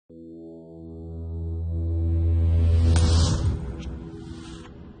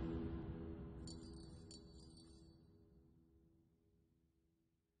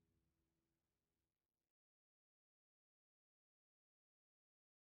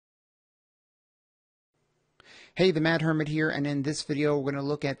Hey, the Mad Hermit here, and in this video we're going to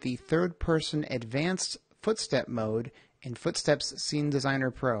look at the Third Person Advanced Footstep mode in Footsteps Scene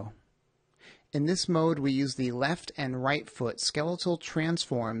Designer Pro. In this mode we use the left and right foot skeletal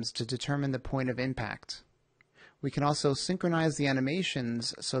transforms to determine the point of impact. We can also synchronize the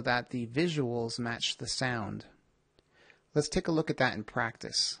animations so that the visuals match the sound. Let's take a look at that in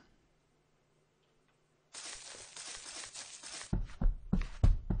practice.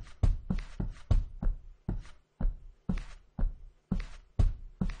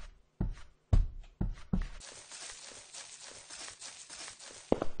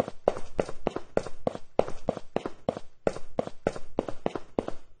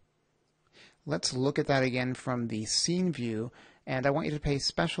 Let's look at that again from the scene view, and I want you to pay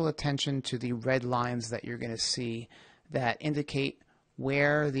special attention to the red lines that you're going to see that indicate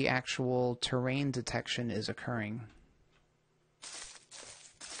where the actual terrain detection is occurring.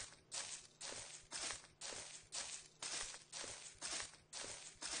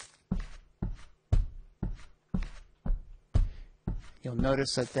 You'll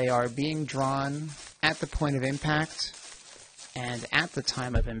notice that they are being drawn at the point of impact and at the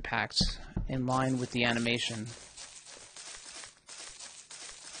time of impact in line with the animation.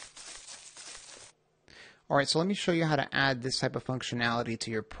 Alright, so let me show you how to add this type of functionality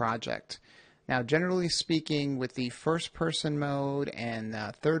to your project. Now, generally speaking, with the first person mode and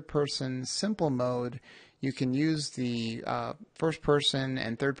third person simple mode, you can use the first person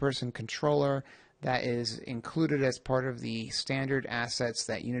and third person controller that is included as part of the standard assets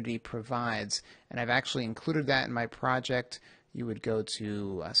that Unity provides. And I've actually included that in my project. You would go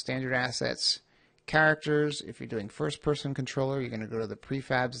to standard assets, characters. If you're doing first person controller, you're going to go to the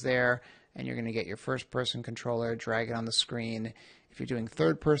prefabs there, and you're going to get your first person controller, drag it on the screen. If you're doing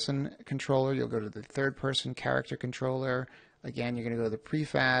third person controller, you'll go to the third person character controller. Again, you're going to go to the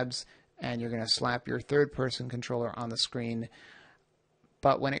prefabs, and you're going to slap your third person controller on the screen.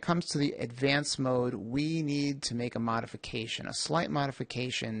 But when it comes to the advanced mode, we need to make a modification, a slight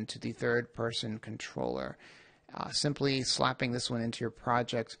modification to the third person controller. Simply slapping this one into your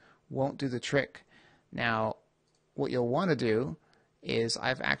project won't do the trick. Now, what you'll want to do is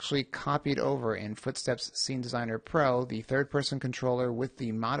I've actually copied over in Footsteps Scene Designer Pro the third person controller with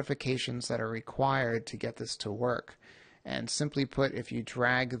the modifications that are required to get this to work. And simply put, if you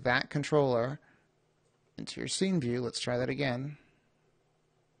drag that controller into your scene view, let's try that again.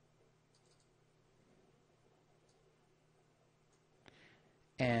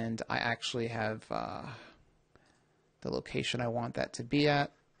 And I actually have the location I want that to be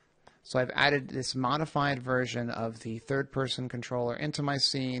at. So I've added this modified version of the third person controller into my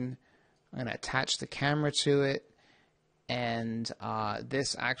scene. I'm going to attach the camera to it, and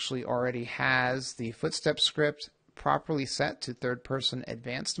this actually already has the footstep script properly set to third person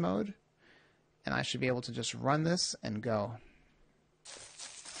advanced mode, and I should be able to just run this and go.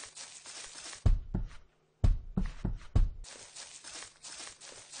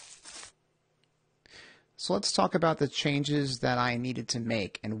 So let's talk about the changes that I needed to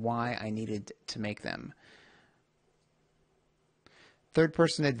make and why I needed to make them. Third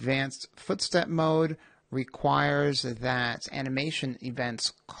Person Advanced Footstep mode requires that animation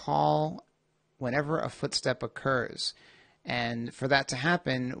events call whenever a footstep occurs. And for that to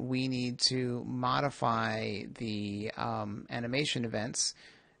happen, we need to modify the animation events.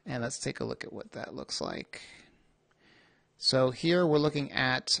 And let's take a look at what that looks like. So here we're looking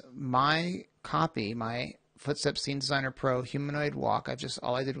at my copy, my Footsteps Scene Designer Pro humanoid walk.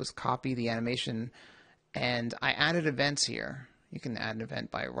 All I did was copy the animation, and I added events here. You can add an event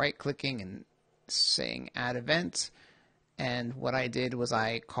by right-clicking and saying Add Event, and what I did was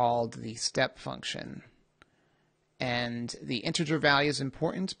I called the step function. And the integer value is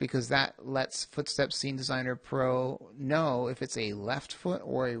important because that lets Footsteps Scene Designer Pro know if it's a left foot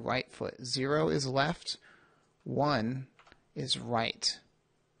or a right foot. 0 is left, 1 is right.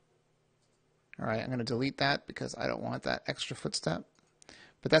 Alright, I'm going to delete that because I don't want that extra footstep.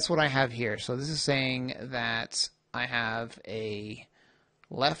 But that's what I have here. So this is saying that I have a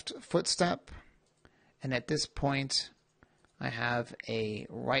left footstep, and at this point I have a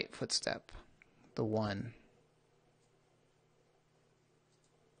right footstep, the 1.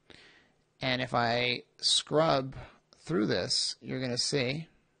 And if I scrub through this, you're going to see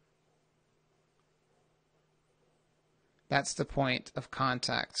that's the point of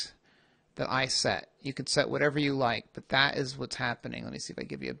contact that I set. You could set whatever you like, but that is what's happening. Let me see if I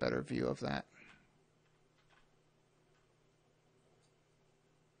give you a better view of that.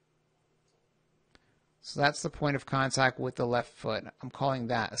 So that's the point of contact with the left foot. I'm calling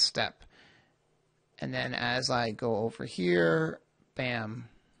that a step. And then as I go over here, bam,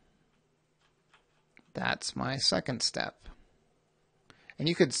 That's my second step. And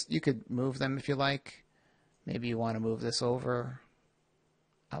you could move them if you like. Maybe you want to move this over.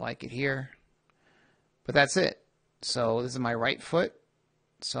 I like it here. But that's it. So this is my right foot.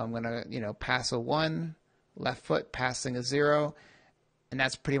 So I'm going to, pass a 1, left foot passing a 0, and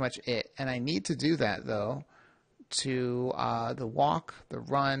that's pretty much it. And I need to do that, though, to the walk, the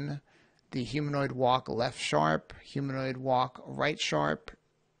run, the humanoid walk left sharp, humanoid walk right sharp,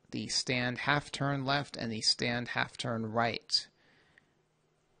 the stand half turn left, and the stand half turn right.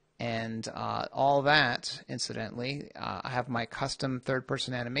 And all that, incidentally, I have my custom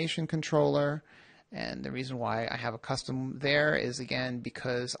third-person animation controller. And the reason why I have a custom there is, again,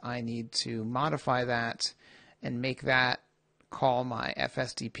 because I need to modify that and make that call my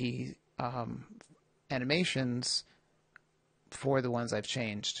FSDP animations for the ones I've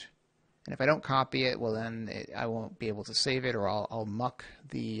changed. And if I don't copy it, well then I won't be able to save it, or I'll muck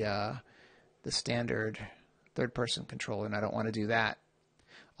the standard third-person controller, and I don't want to do that.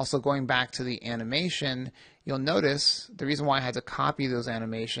 Also, going back to the animation, you'll notice the reason why I had to copy those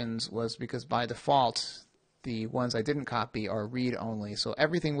animations was because by default, the ones I didn't copy are read-only. So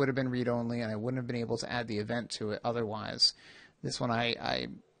everything would have been read-only, and I wouldn't have been able to add the event to it otherwise. This one I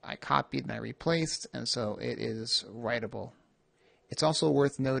copied and I replaced, and so it is writable. It's also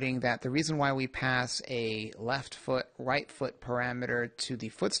worth noting that the reason why we pass a left foot, right foot parameter to the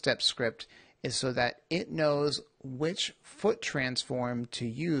Footstep script is so that it knows which foot transform to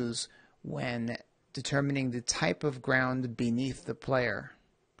use when determining the type of ground beneath the player.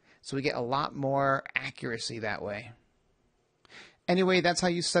 So we get a lot more accuracy that way. Anyway, that's how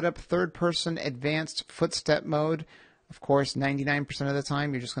you set up third-person advanced footstep mode. Of course, 99% of the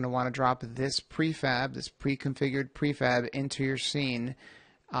time, you're just going to want to drop this prefab, this pre-configured prefab into your scene,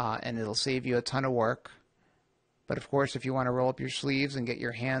 and it'll save you a ton of work. But of course, if you want to roll up your sleeves and get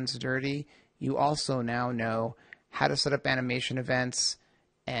your hands dirty, you also now know how to set up animation events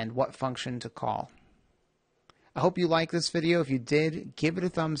and what function to call. I hope you liked this video. If you did, give it a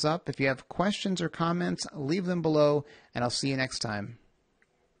thumbs up. If you have questions or comments, leave them below, and I'll see you next time.